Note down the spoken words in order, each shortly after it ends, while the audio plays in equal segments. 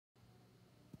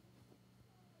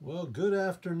Well, good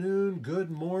afternoon, good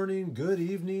morning, good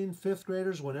evening, fifth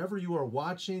graders. Whenever you are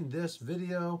watching this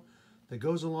video that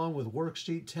goes along with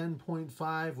worksheet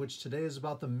 10.5, which today is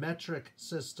about the metric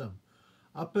system.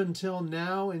 Up until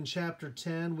now in chapter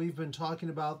 10, we've been talking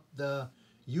about the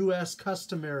U.S.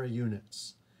 customary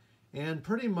units. And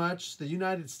pretty much the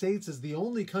United States is the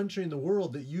only country in the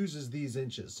world that uses these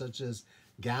inches, such as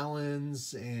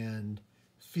gallons and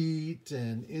feet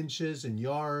and inches and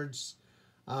yards.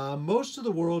 Most of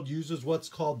the world uses what's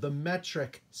called the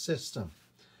metric system.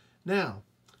 Now,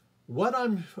 what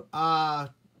I'm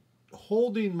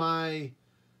holding my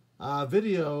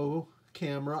video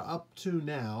camera up to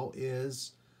now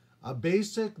is a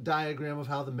basic diagram of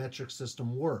how the metric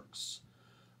system works.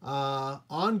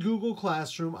 On Google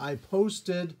Classroom, I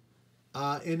posted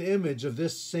an image of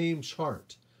this same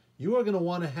chart. You are going to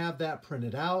want to have that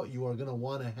printed out. You are going to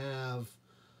want to have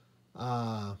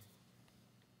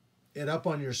it up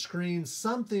on your screen,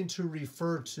 something to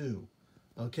refer to,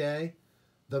 okay?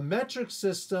 The metric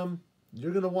system,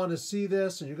 you're going to want to see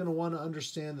this, and you're going to want to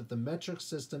understand that the metric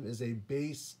system is a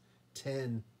base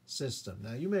 10 system.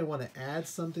 Now, you may want to add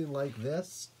something like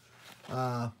this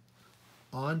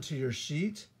onto your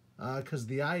sheet, because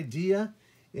the idea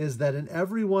is that in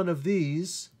every one of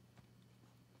these,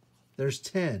 there's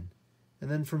 10.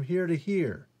 And then from here to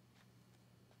here,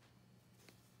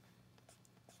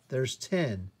 there's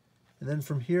 10. And then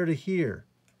from here to here,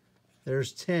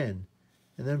 there's 10.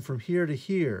 And then from here to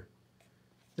here,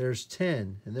 there's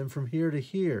 10. And then from here to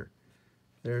here,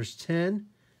 there's 10.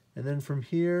 And then from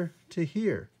here to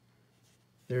here,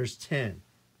 there's 10.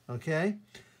 Okay?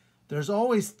 There's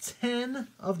always 10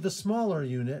 of the smaller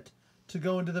unit to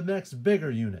go into the next bigger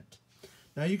unit.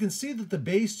 Now you can see that the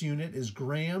base unit is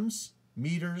grams,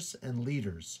 meters, and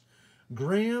liters.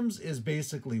 Grams is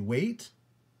basically weight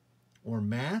or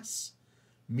mass.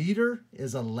 Meter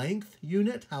is a length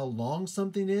unit, how long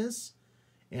something is.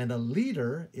 And a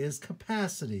liter is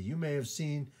capacity. You may have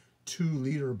seen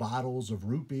 2-liter bottles of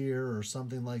root beer or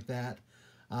something like that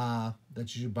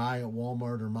that you buy at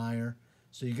Walmart or Meijer.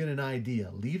 So you get an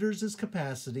idea. Liters is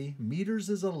capacity, meters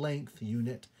is a length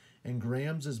unit, and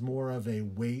grams is more of a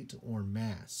weight or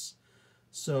mass.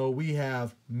 So we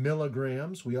have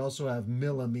milligrams, we also have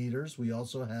millimeters, we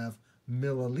also have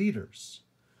milliliters.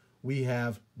 We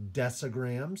have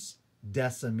decigrams,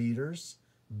 decimeters,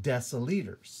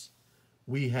 deciliters.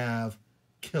 We have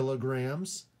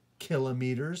kilograms,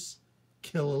 kilometers,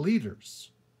 kiloliters.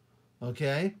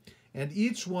 Okay? And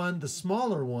each one, the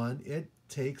smaller one, it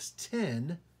takes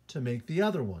 10 to make the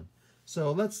other one.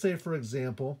 So let's say, for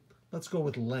example, let's go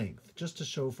with length, just to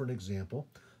show for an example.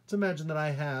 Let's imagine that I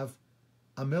have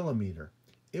a millimeter.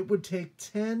 It would take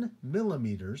 10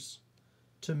 millimeters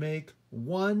to make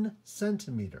 1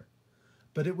 centimeter.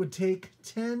 But it would take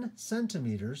 10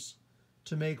 centimeters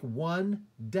to make 1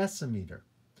 decimeter.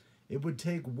 It would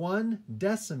take 1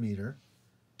 decimeter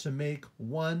to make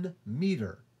 1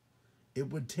 meter. It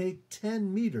would take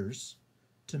 10 meters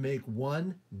to make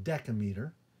 1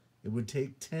 decameter. It would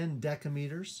take 10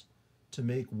 decameters to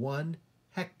make 1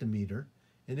 hectometer.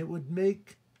 And it would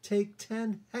take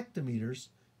 10 hectometers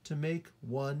to make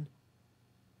 1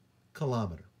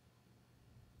 kilometer.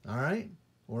 All right?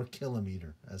 Or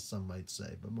kilometer, as some might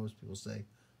say, but most people say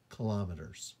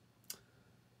kilometers.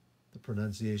 The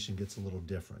pronunciation gets a little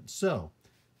different. So,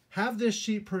 have this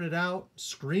sheet printed out,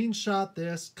 screenshot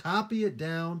this, copy it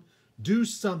down, do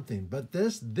something. But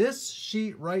this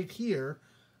sheet right here,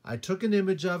 I took an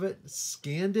image of it,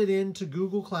 scanned it into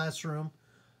Google Classroom,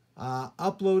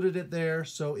 uploaded it there,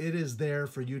 so it is there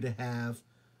for you to have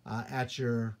at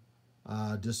your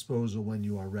disposal when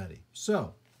you are ready.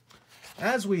 So,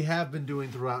 as we have been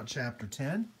doing throughout Chapter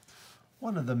 10,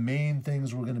 one of the main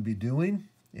things we're going to be doing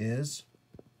is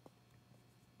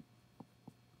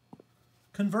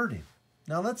converting.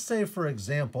 Now let's say, for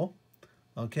example,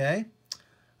 okay,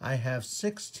 I have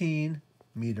 16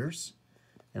 meters,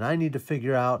 and I need to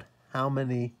figure out how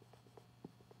many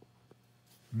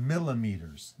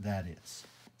millimeters that is.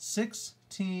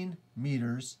 16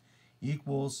 meters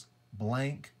equals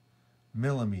blank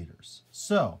millimeters.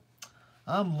 So,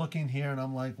 I'm looking here and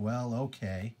I'm like, well,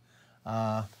 okay,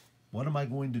 what am I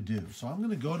going to do? So I'm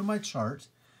going to go to my chart.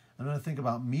 I'm going to think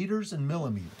about meters and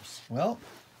millimeters. Well,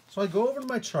 so I go over to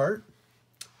my chart.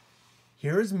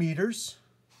 Here is meters.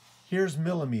 Here's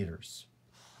millimeters.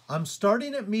 I'm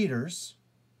starting at meters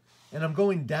and I'm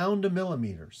going down to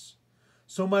millimeters.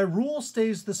 So my rule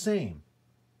stays the same.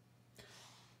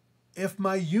 If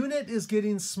my unit is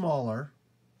getting smaller,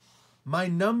 my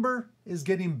number is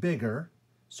getting bigger,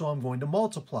 so I'm going to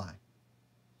multiply.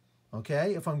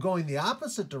 Okay, if I'm going the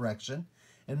opposite direction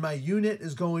and my unit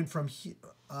is going from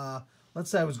Let's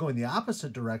say I was going the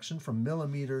opposite direction from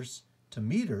millimeters to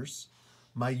meters.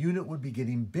 My unit would be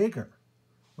getting bigger,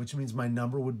 which means my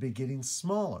number would be getting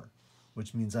smaller,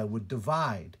 which means I would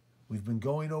divide. We've been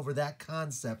going over that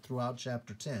concept throughout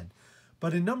chapter 10.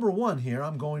 But in number 1 here,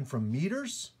 I'm going from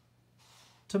meters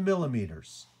to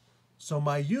millimeters. So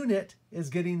my unit is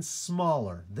getting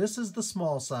smaller. This is the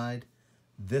small side.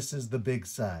 This is the big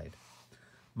side.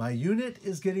 My unit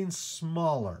is getting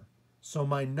smaller. So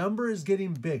my number is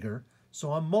getting bigger.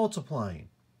 So I'm multiplying.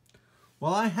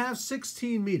 Well, I have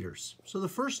 16 meters. So the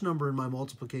first number in my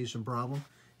multiplication problem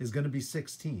is going to be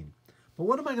 16. But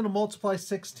what am I going to multiply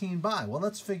 16 by? Well,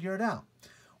 let's figure it out.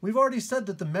 We've already said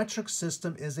that the metric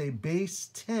system is a base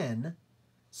 10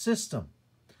 system,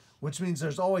 which means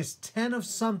there's always 10 of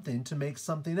something to make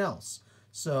something else.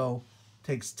 So it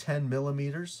takes 10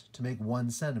 millimeters to make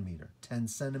 1 centimeter, 10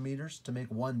 centimeters to make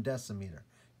 1 decimeter,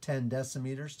 10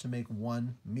 decimeters to make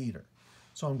 1 meter.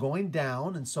 So I'm going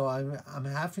down, and so I'm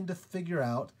having to figure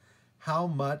out how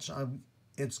much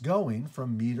it's going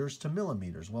from meters to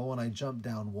millimeters. Well, when I jump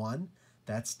down 1,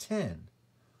 that's 10.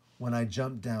 When I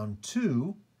jump down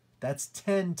 2, that's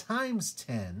 10 times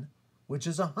 10, which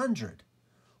is 100.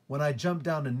 When I jump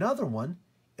down another one,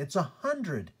 it's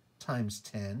 100 times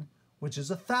 10, which is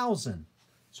 1,000.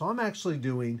 So I'm actually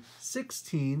doing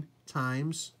 16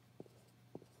 times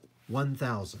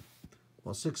 1,000.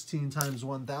 Well, 16 times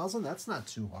 1,000, that's not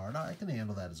too hard. I can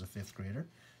handle that as a 5th grader.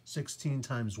 16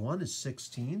 times 1 is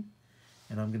 16,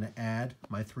 and I'm going to add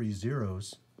my 3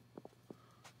 zeros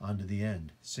onto the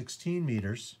end. 16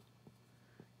 meters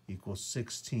equals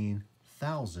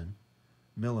 16,000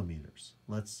 millimeters.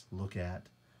 Let's look at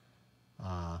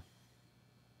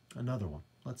another one.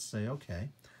 Let's say, okay,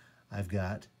 I've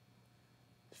got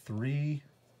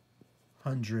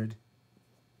 300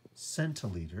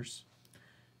 centiliters,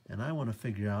 and I want to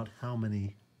figure out how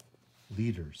many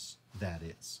liters that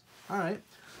is. All right,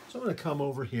 so I'm going to come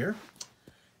over here,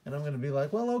 and I'm going to be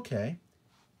like, well, okay,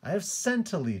 I have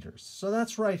centiliters, so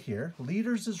that's right here.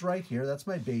 Liters is right here. That's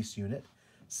my base unit.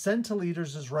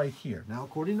 Centiliters is right here. Now,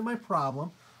 according to my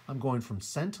problem, I'm going from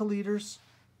centiliters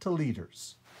to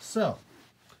liters. So,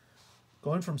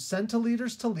 going from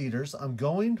centiliters to liters, I'm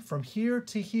going from here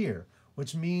to here,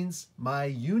 which means my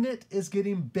unit is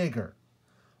getting bigger.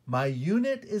 My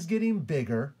unit is getting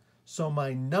bigger, so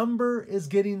my number is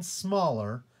getting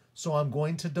smaller, so I'm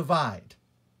going to divide.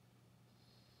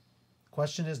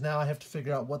 Question is now I have to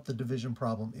figure out what the division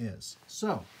problem is.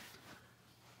 So,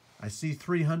 I see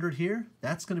 300 here.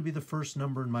 That's going to be the first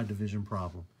number in my division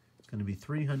problem. It's going to be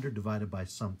 300 divided by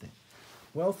something.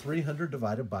 Well, 300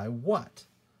 divided by what?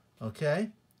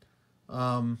 Okay.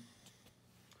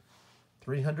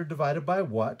 300 divided by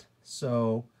what?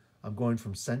 So I'm going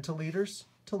from centiliters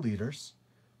to liters.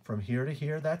 From here to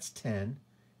here, that's 10.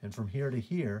 And from here to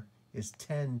here is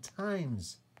 10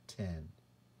 times 10.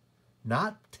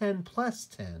 Not 10 plus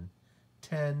 10,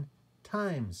 10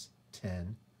 times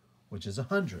 10, which is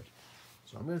 100.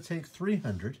 So I'm going to take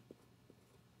 300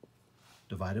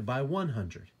 divided by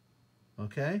 100.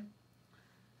 Okay?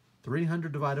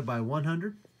 300 divided by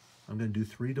 100, I'm going to do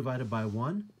 3 divided by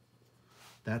 1.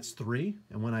 That's 3.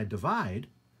 And when I divide,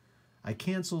 I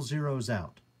cancel zeros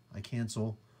out. I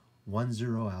cancel 1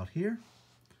 0 out here,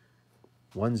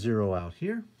 1 0 out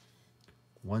here,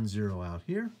 1 0 out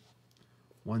here,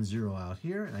 1 0 out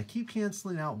here, and I keep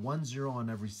canceling out 1 0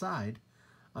 on every side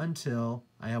until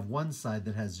I have one side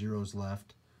that has zeros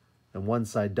left and one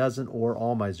side doesn't, or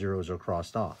all my zeros are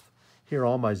crossed off. Here,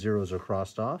 all my zeros are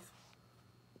crossed off,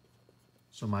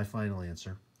 so my final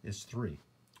answer is 3.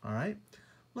 All right,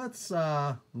 let's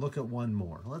look at one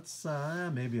more. Let's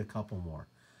maybe a couple more.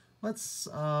 Let's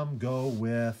go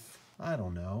with, I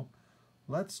don't know,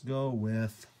 let's go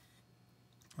with,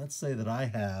 let's say that I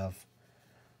have,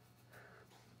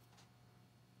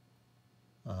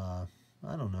 I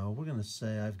don't know, we're going to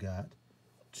say I've got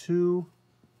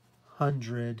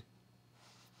 200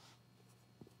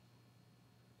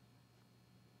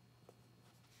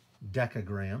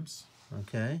 decagrams.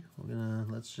 Okay,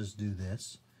 let's just do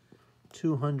this.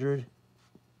 200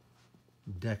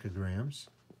 decagrams.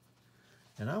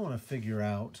 And I want to figure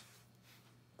out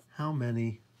how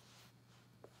many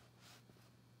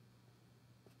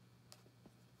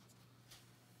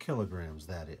kilograms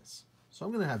that is. So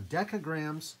I'm going to have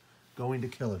decagrams going to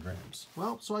kilograms.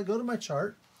 Well, so I go to my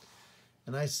chart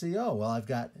and I see, oh, well, I've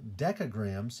got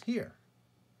decagrams here.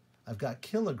 I've got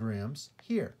kilograms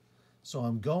here. So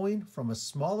I'm going from a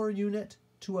smaller unit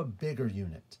to a bigger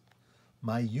unit.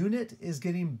 My unit is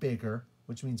getting bigger,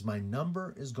 which means my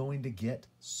number is going to get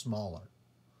smaller.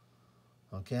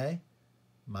 Okay?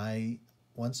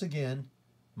 Once again,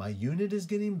 My unit is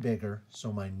getting bigger,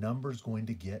 so my number is going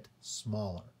to get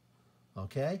smaller.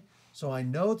 Okay? So I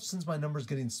know since my number is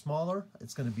getting smaller,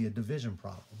 it's going to be a division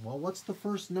problem. Well, what's the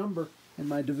first number in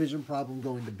my division problem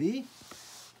going to be?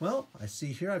 Well, I see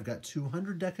here I've got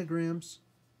 200 decagrams.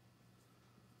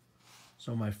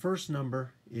 So my first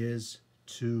number is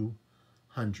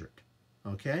 200.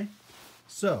 Okay?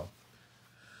 So,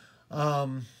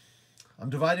 I'm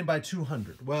dividing by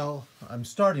 200. Well, I'm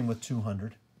starting with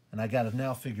 200, and I got to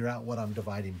now figure out what I'm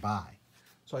dividing by.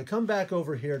 So I come back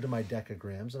over here to my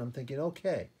decagrams, and I'm thinking,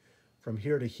 okay, from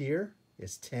here to here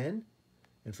is 10,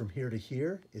 and from here to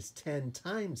here is 10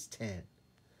 times 10.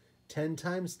 10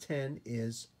 times 10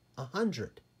 is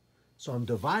 100. So I'm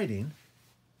dividing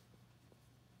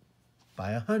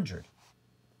by 100.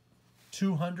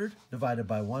 200 divided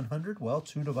by 100, well,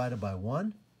 2 divided by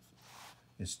 1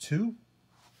 is 2.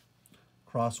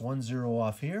 Cross 1 0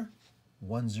 off here,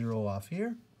 1 0 off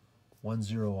here, 1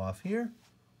 0 off here,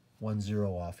 1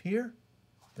 0 off here.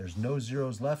 There's no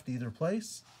zeros left either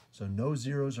place, so no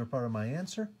zeros are part of my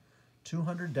answer.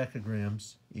 200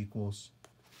 decagrams equals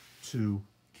 2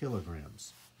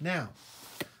 kilograms. Now,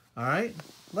 all right,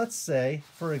 let's say,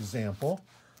 for example,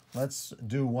 let's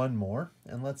do one more,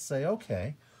 and let's say,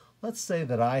 okay, let's say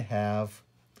that I have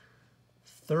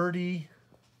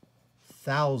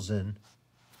 30,000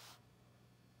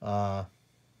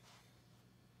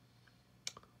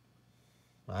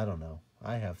 I don't know.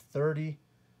 I have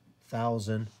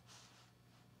 30,000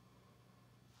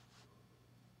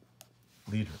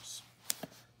 liters.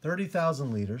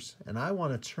 30,000 liters, and I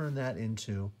want to turn that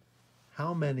into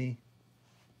how many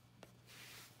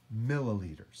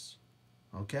milliliters?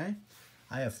 Okay?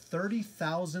 I have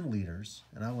 30,000 liters,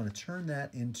 and I want to turn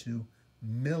that into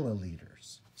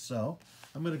milliliters. So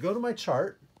I'm going to go to my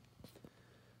chart,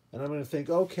 and I'm going to think,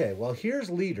 okay, well, here's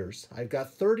liters. I've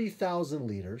got 30,000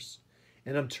 liters,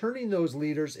 and I'm turning those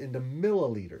liters into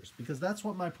milliliters because that's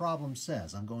what my problem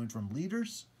says. I'm going from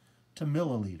liters to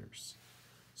milliliters.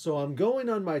 So I'm going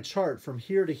on my chart from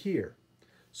here to here.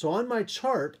 So on my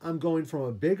chart, I'm going from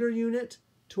a bigger unit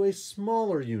to a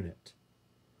smaller unit.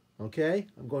 Okay?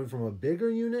 I'm going from a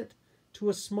bigger unit to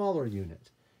a smaller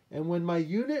unit. And when my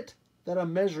unit that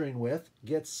I'm measuring with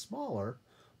gets smaller,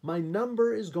 my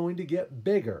number is going to get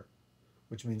bigger,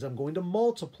 which means I'm going to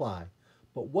multiply.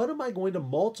 But what am I going to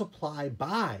multiply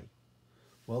by?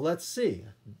 Well, let's see.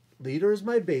 Liter is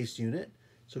my base unit.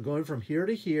 So going from here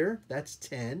to here, that's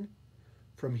 10.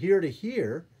 From here to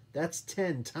here, that's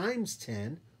 10 times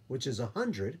 10, which is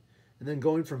 100. And then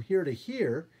going from here to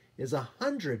here is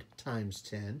 100 times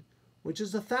 10, which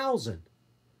is 1,000.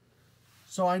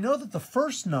 So I know that the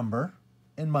first number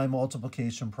in my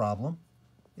multiplication problem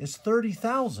is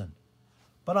 30,000.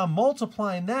 But I'm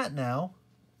multiplying that now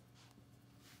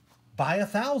by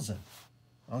 1,000.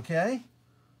 Okay?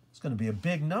 It's going to be a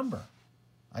big number.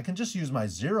 I can just use my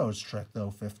zeros trick,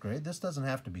 though, 5th grade. This doesn't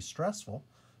have to be stressful.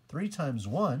 3 times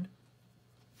 1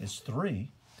 is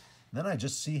 3. Then I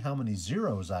just see how many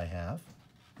zeros I have.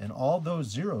 And all those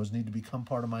zeros need to become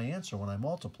part of my answer when I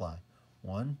multiply.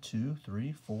 1, 2,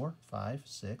 3, 4, 5,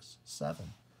 6,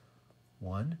 7.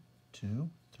 1, 2,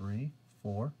 3,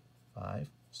 4, 5,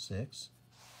 6,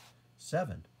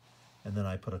 7. And then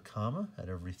I put a comma at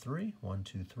every 3. 1,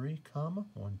 2, 3, comma.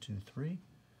 1, 2, 3,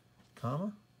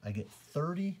 comma. I get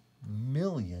 30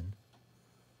 million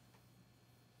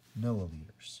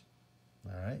milliliters.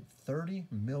 All right, 30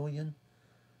 million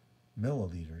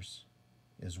milliliters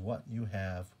is what you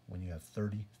have when you have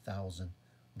 30,000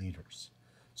 liters.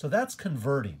 So that's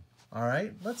converting. All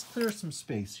right, let's clear some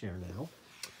space here now.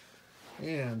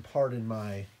 And pardon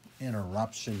my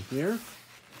interruption here.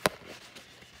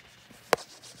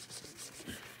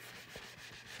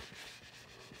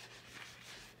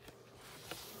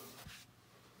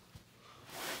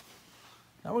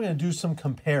 Now we're going to do some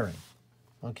comparing,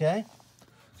 okay?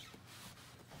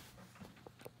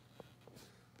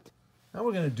 Now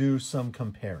we're going to do some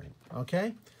comparing,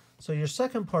 okay? So your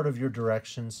second part of your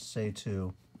directions say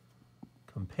to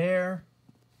compare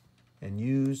and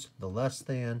use the less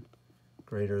than,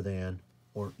 greater than,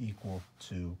 or equal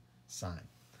to sign.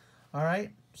 All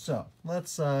right, so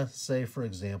let's say, for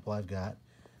example, I've got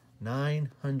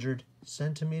 900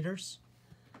 centimeters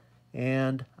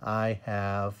and I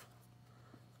have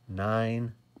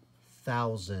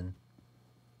 9,000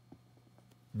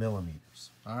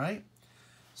 millimeters. All right,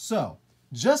 so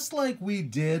just like we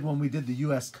did when we did the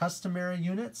U.S. customary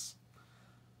units,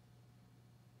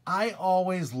 I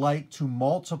always like to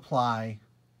multiply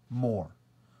more,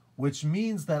 which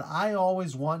means that I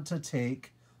always want to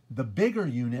take the bigger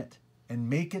unit and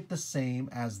make it the same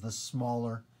as the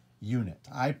smaller unit.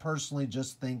 I personally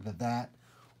just think that that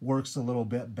works a little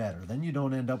bit better. Then you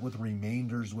don't end up with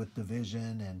remainders with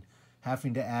division and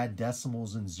having to add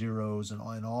decimals and zeros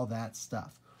and all that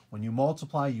stuff. When you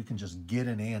multiply, you can just get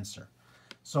an answer.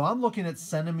 So I'm looking at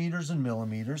centimeters and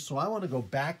millimeters, so I want to go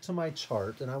back to my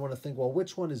chart and I want to think, well,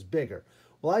 which one is bigger?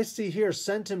 Well, I see here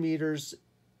centimeters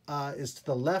is to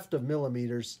the left of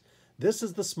millimeters. This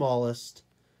is the smallest,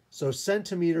 so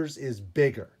centimeters is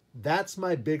bigger. That's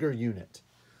my bigger unit.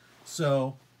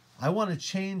 So I want to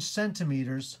change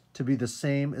centimeters to be the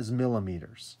same as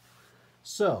millimeters.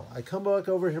 So I come back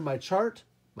over here, my chart,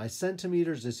 my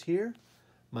centimeters is here,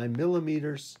 my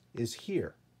millimeters is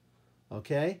here,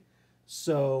 okay?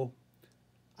 So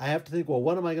I have to think, well,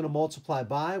 what am I going to multiply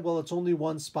by? Well, it's only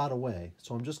one spot away,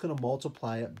 so I'm just going to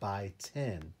multiply it by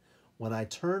 10. When I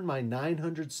turn my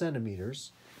 900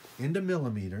 centimeters into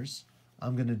millimeters,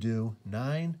 I'm going to do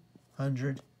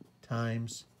 900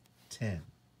 times 10,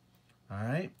 all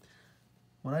right?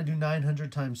 When I do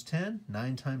 900 times 10,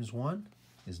 9 times 1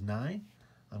 is 9.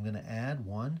 I'm going to add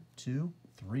 1, 2,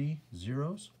 3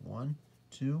 zeros. 1,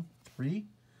 2, 3.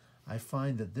 I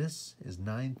find that this is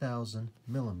 9,000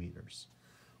 millimeters.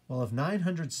 Well, if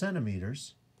 900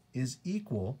 centimeters is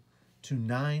equal to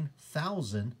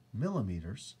 9,000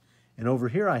 millimeters, and over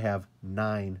here I have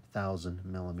 9,000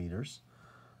 millimeters,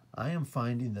 I am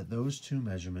finding that those two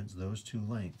measurements, those two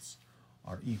lengths,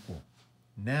 are equal.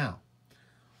 Now,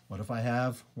 what if I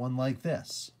have one like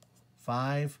this?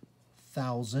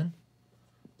 5,000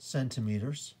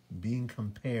 centimeters being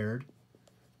compared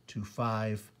to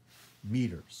 5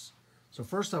 meters. So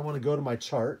first I want to go to my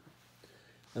chart,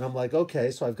 and I'm like,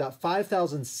 okay, so I've got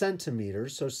 5,000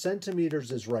 centimeters, so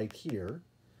centimeters is right here,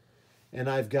 and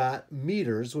I've got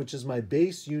meters, which is my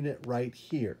base unit right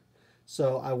here.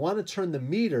 So I want to turn the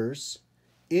meters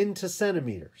into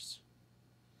centimeters.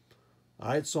 All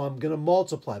right, so I'm going to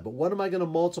multiply, but what am I going to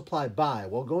multiply by?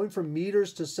 Well, going from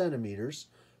meters to centimeters,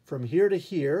 from here to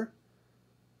here,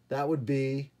 that would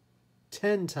be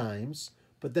 10 times,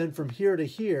 but then from here to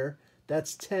here,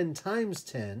 that's 10 times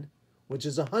 10, which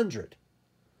is 100.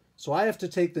 So I have to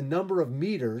take the number of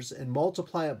meters and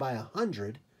multiply it by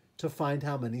 100 to find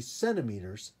how many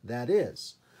centimeters that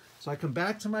is. So I come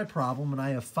back to my problem and I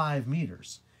have 5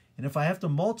 meters. And if I have to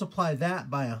multiply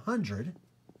that by 100,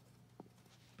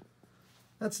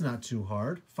 that's not too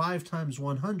hard. 5 times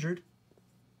 100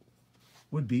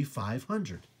 would be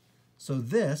 500. So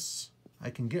this, I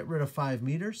can get rid of 5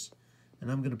 meters,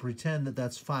 and I'm going to pretend that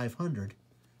that's 500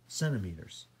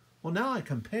 centimeters. Well, now I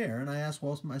compare, and I ask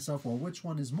myself, well, which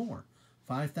one is more?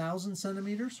 5,000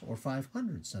 centimeters or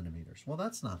 500 centimeters? Well,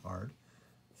 that's not hard.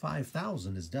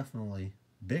 5,000 is definitely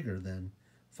bigger than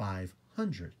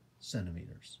 500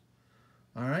 centimeters.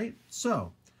 All right,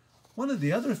 so one of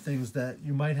the other things that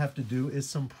you might have to do is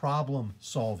some problem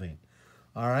solving.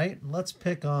 All right, let's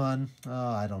pick on,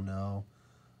 I don't know,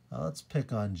 let's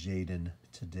pick on Jaden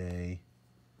today.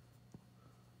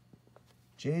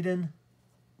 Jaden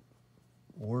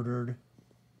ordered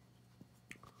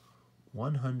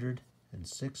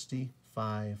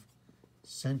 165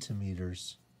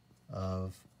 centimeters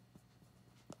of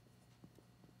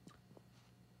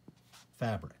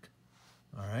fabric.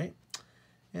 All right,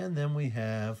 and then we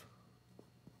have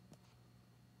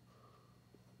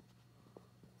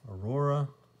Aurora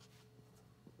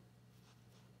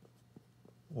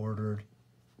ordered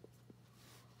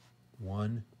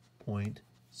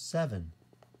 1.7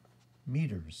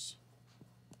 meters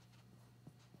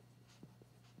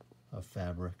of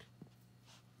fabric.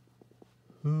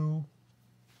 Who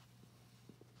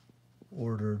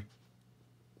ordered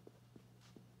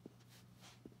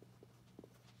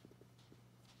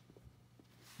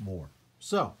more?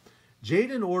 So,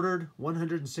 Jaden ordered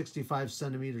 165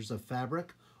 centimeters of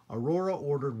fabric. Aurora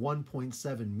ordered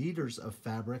 1.7 meters of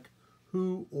fabric.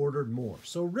 Who ordered more?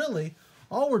 So really,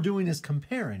 all we're doing is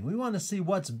comparing. We want to see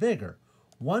what's bigger,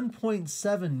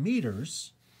 1.7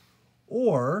 meters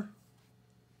or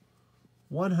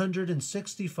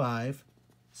 165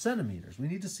 centimeters. We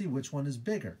need to see which one is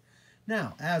bigger.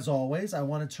 Now, as always, I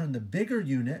want to turn the bigger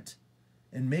unit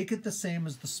and make it the same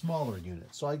as the smaller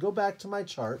unit. So I go back to my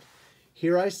chart.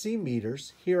 Here I see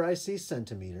meters. Here I see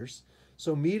centimeters.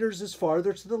 So meters is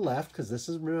farther to the left because this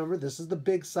is, remember, this is the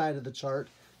big side of the chart.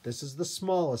 This is the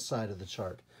smallest side of the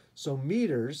chart. So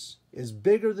meters is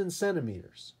bigger than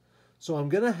centimeters. So I'm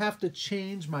going to have to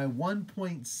change my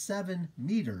 1.7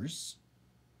 meters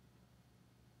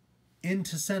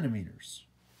into centimeters.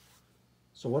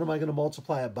 So what am I going to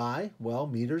multiply it by? Well,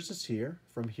 meters is here.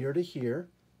 From here to here,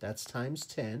 that's times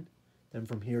 10. Then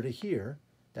from here to here,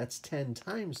 that's 10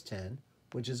 times 10,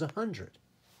 which is 100.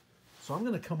 So I'm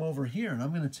going to come over here and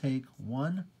I'm going to take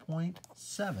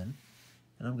 1.7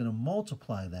 and and I'm going to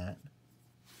multiply that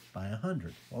by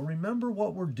 100. Well, remember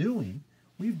what we're doing.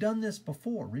 We've done this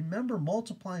before. Remember,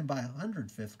 multiplying by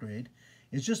 100, fifth grade,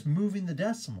 is just moving the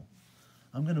decimal.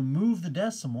 I'm going to move the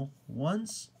decimal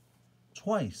once,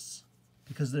 twice,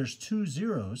 because there's 2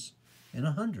 zeros in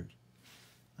 100.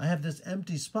 I have this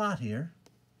empty spot here.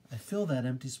 I fill that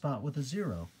empty spot with a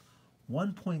 0.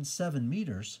 1.7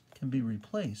 meters can be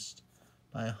replaced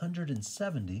by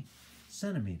 170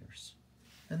 centimeters.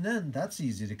 And then that's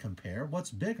easy to compare. What's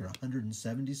bigger,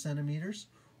 170 centimeters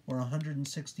or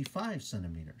 165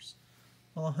 centimeters?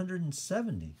 Well,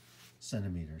 170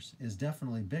 centimeters is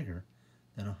definitely bigger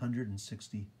than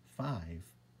 165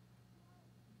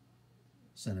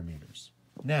 centimeters.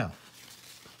 Now,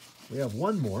 we have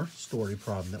one more story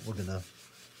problem that we're going to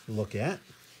look at.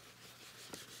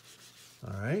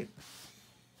 All right.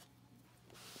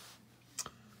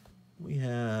 We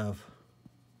have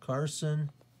Carson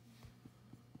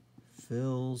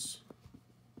fills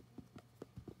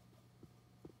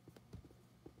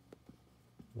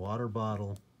water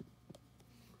bottle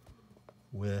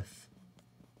with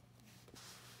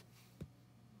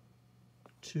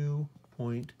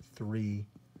 2.3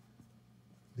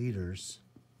 liters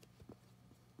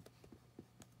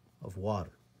of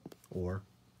water, or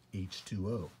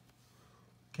H2O.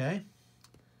 Okay?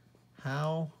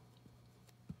 How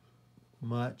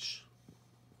much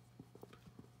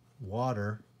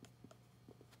water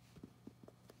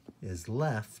is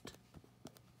left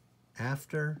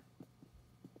after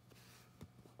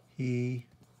he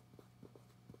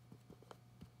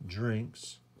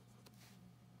drinks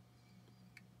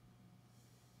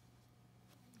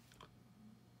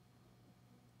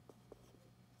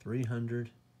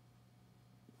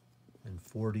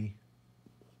 340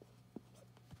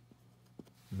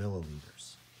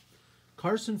 milliliters.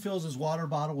 Carson fills his water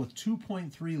bottle with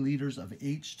 2.3 liters of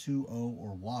H2O,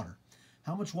 or water.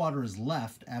 How much water is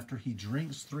left after he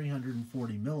drinks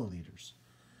 340 milliliters?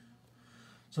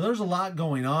 So there's a lot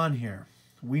going on here.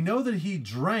 We know that he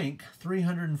drank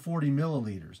 340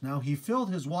 milliliters. Now, he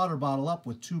filled his water bottle up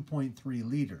with 2.3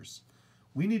 liters.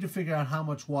 We need to figure out how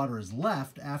much water is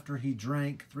left after he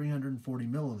drank 340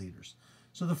 milliliters.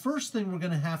 So the first thing we're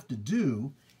going to have to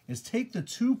do is take the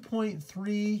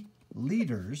 2.3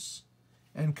 liters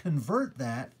and convert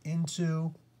that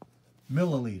into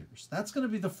milliliters. That's going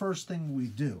to be the first thing we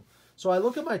do. So I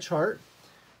look at my chart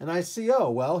and I see, oh,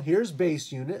 well, here's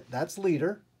base unit. That's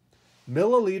liter.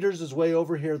 Milliliters is way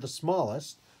over here, the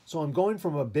smallest. So I'm going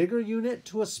from a bigger unit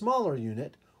to a smaller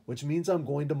unit, which means I'm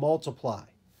going to multiply.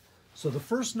 So the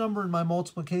first number in my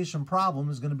multiplication problem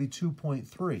is going to be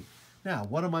 2.3. Now,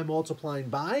 what am I multiplying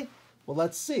by? Well,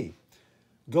 let's see.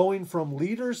 Going from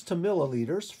liters to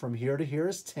milliliters, from here to here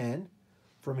is 10.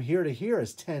 From here to here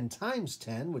is 10 times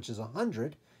 10, which is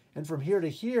 100. And from here to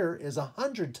here is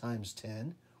 100 times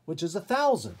 10, which is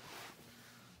 1,000.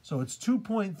 So it's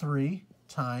 2.3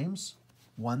 times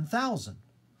 1,000.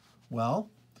 Well,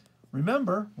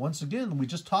 remember, once again, we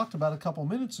just talked about a couple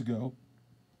minutes ago,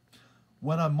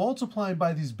 when I'm multiplying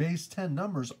by these base 10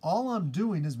 numbers, all I'm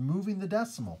doing is moving the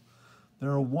decimal.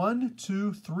 There are 1,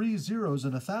 2, 3 zeros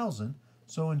in 1,000.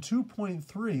 So in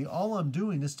 2.3, all I'm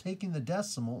doing is taking the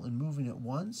decimal and moving it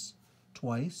once,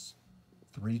 twice,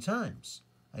 3 times.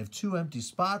 I have 2 empty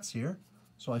spots here,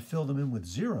 so I fill them in with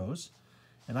zeros,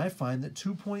 and I find that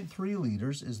 2.3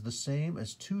 liters is the same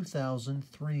as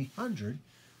 2,300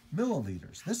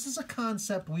 milliliters. This is a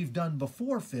concept we've done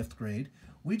before 5th grade.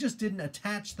 We just didn't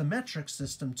attach the metric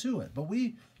system to it. But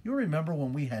you remember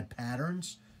when we had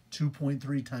patterns,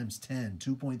 2.3 times 10,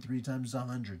 2.3 times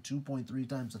 100, 2.3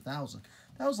 times 1,000.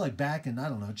 That was like back in, I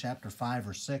don't know, chapter 5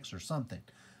 or 6 or something.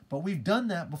 But we've done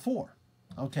that before,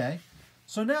 okay?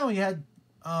 So now we had,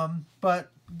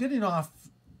 but getting off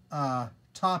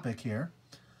topic here,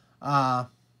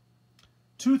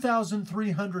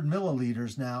 2,300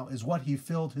 milliliters now is what he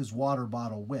filled his water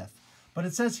bottle with. But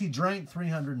it says he drank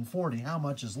 340. How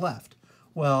much is left?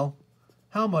 Well,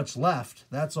 how much left?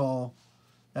 That's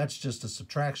just a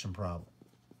subtraction problem.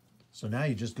 So now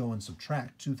you just go and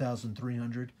subtract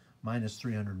 2,300 minus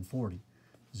 340.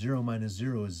 0 minus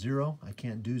 0 is 0. I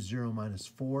can't do 0 minus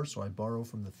 4, so I borrow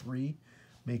from the 3,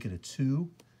 make it a 2.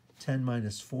 10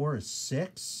 minus 4 is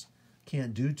 6.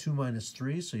 Can't do 2 minus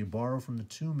 3, so you borrow from the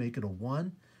 2, make it a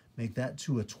 1. Make that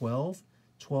 2 a 12.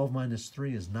 12 minus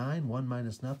 3 is 9. 1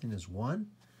 minus nothing is 1.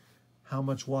 How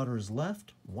much water is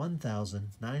left?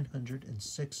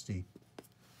 1,960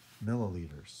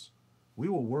 milliliters. We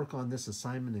will work on this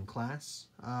assignment in class,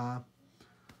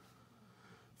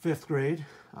 5th grade,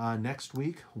 next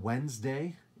week,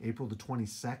 Wednesday, April the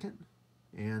 22nd.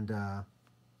 And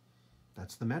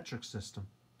that's the metric system.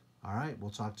 All right, we'll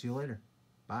talk to you later.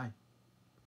 Bye.